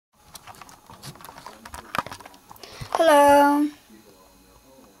Hello.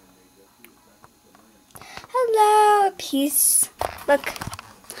 Hello, peace. Look,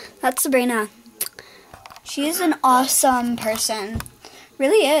 that's Sabrina. She's an awesome person.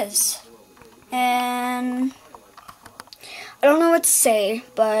 Really is. And I don't know what to say,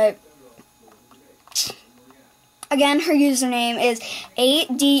 but again, her username is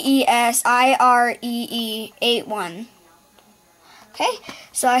 8DESIREE81. Okay,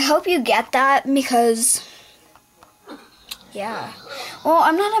 so I hope you get that because, yeah. Well,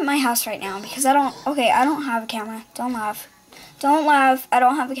 I'm not at my house right now because I don't have a camera. Don't laugh. Don't laugh. I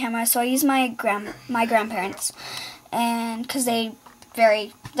don't have a camera, so I use my grandparents, and because they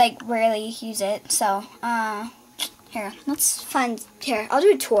rarely use it. So, here, let's find, here, I'll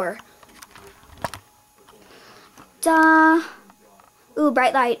do a tour. Duh. Ooh,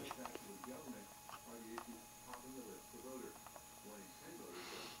 bright light.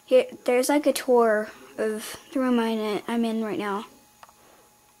 Here, there's like a tour of the room I'm in right now.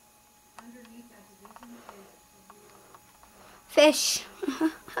 Fish.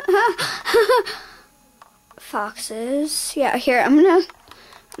 Foxes. Yeah, here, I'm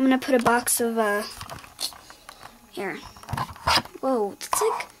gonna put a box of, here. Whoa, it's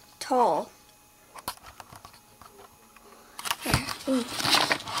like tall. Here, ooh.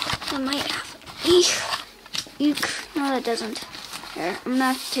 That might have, eek. No, that doesn't. Here, I'm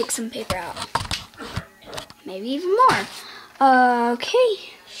gonna have to take some paper out. Maybe even more.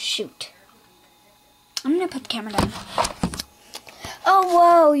 Okay, shoot. I'm gonna put the camera down. Oh,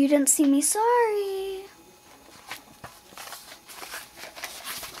 whoa, you didn't see me, sorry.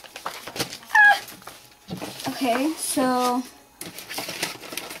 Okay, so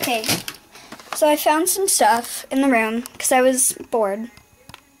I found some stuff in the room because I was bored.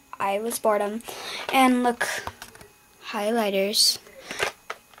 Boredom. And look, highlighters.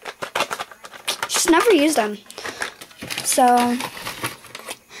 Just never used them. So, I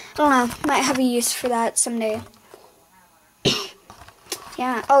don't know, might have a use for that someday.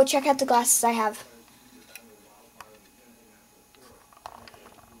 Yeah, oh, check out the glasses I have.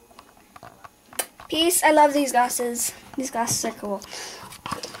 Peace, I love these glasses. These glasses are cool.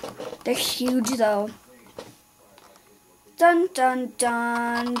 They're huge though. Dun dun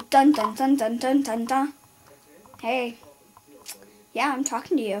dun dun dun dun dun dun dun dun. Hey. Yeah, I'm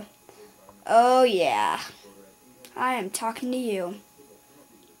talking to you. Oh yeah. I am talking to you.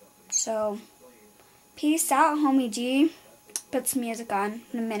 So, peace out, homie G. Put some music on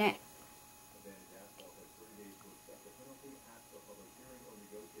in a minute.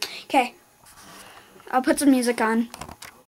 Okay. I'll put some music on.